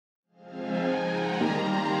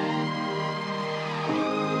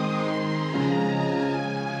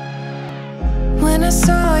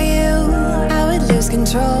saw you, I would lose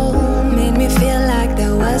control. Made me feel like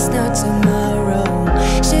there was no tomorrow.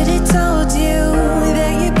 Should've told you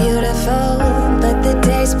that you're beautiful, but the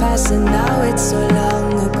days pass and now it's so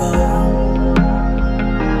long ago.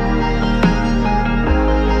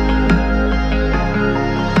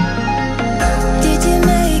 Did you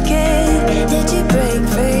make it? Did you break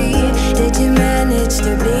free? Did you manage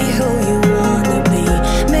to be who you wanna be?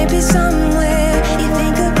 Maybe somewhere you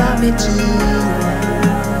think about me too.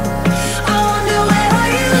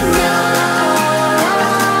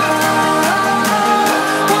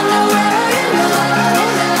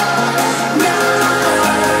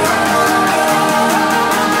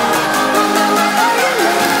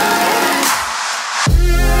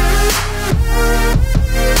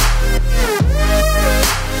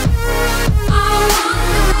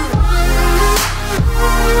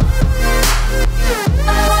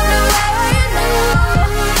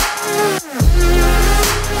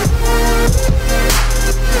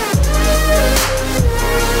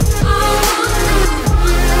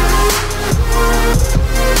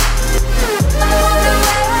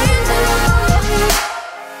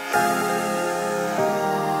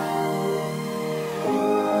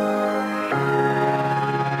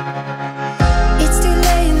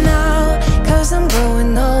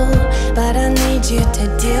 You to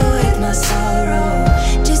deal with my sorrow.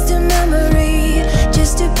 Just a memory,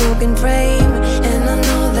 just a broken frame, and I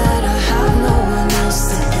know that I have no one else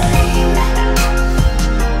to blame.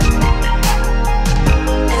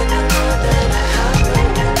 And I know that I have no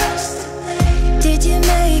one else to blame. Did you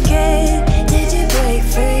make it? Did you break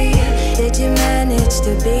free? Did you manage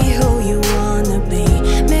to be who you wanna be?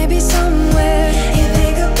 Maybe somewhere you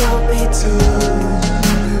think about me too.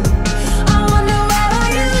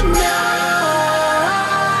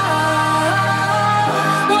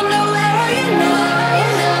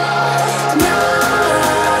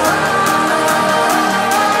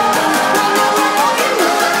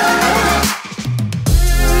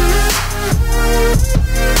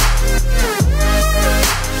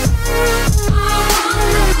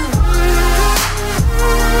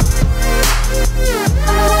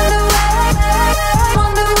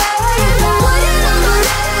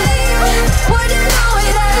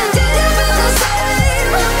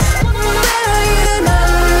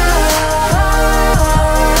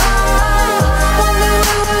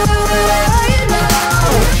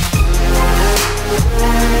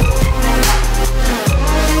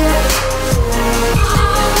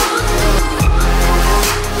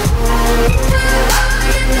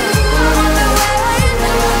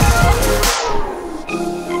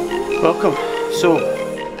 Welcome. So,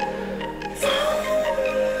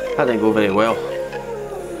 that didn't go very well.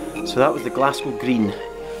 So that was the Glasgow Green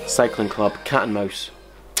Cycling Club Cat and Mouse.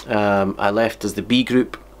 I left as the B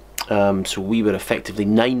group, so we were effectively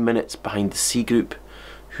 9 minutes behind the C group,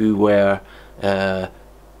 who were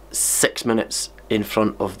 6 minutes in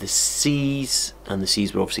front of the C's, and the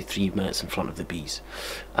C's were obviously 3 minutes in front of the B's.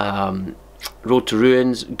 Road to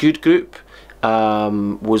Ruins, good group,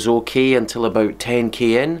 was okay until about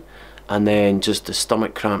 10k in. And then just the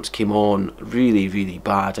stomach cramps came on really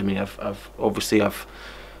bad. I mean, I've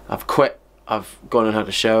quit. I've gone and had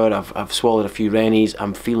a shower. I've swallowed a few Rennies.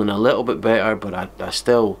 I'm feeling a little bit better, but I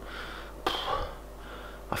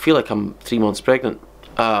feel like I'm 3 months pregnant.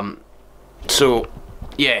 So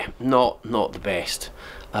yeah, not the best.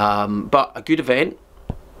 But a good event.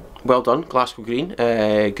 Well done, Glasgow Green.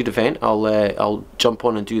 Good event. I'll jump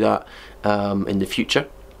on and do that in the future.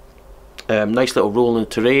 Nice little roll in the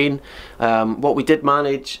terrain. What we did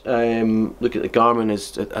manage, look at the Garmin,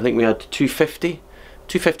 is I think we had 250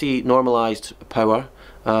 normalised power,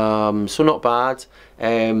 so not bad.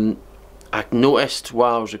 I noticed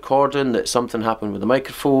while I was recording that something happened with the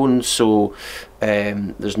microphone, so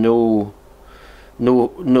there's no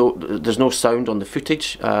sound on the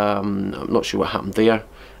footage. I'm not sure what happened there.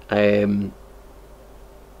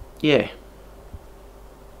 Yeah,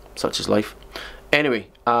 such is life. Anyway,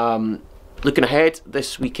 looking ahead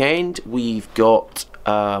this weekend, we've got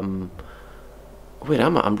where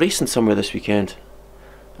am I? I'm racing somewhere this weekend.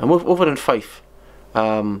 I'm over in Fife.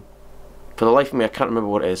 For the life of me, I can't remember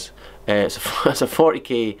what it is. It's a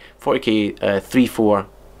 40k 3-4.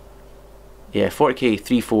 Yeah, 40k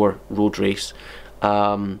 3-4 road race.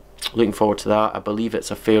 Looking forward to that. I believe it's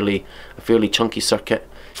a fairly chunky circuit.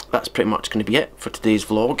 That's pretty much going to be it for today's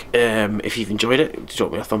vlog. If you've enjoyed it,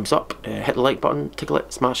 drop me a thumbs up, hit the like button, tickle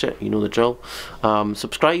it, smash it, you know the drill.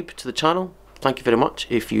 Subscribe to the channel, thank you very much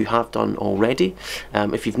if you have done already.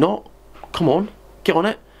 If you've not, come on, get on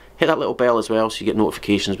it. Hit that little bell as well so you get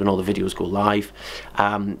notifications when all the videos go live.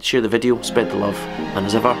 Share the video, spread the love, and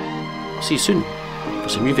as ever, I'll see you soon. for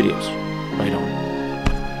some new videos. Right on.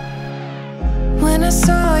 When I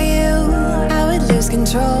saw you, I would lose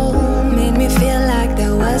control. Made me feel like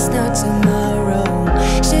there was no tomorrow.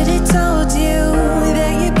 Should've told you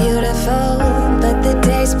that you're beautiful, but the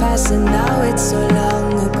days passing on.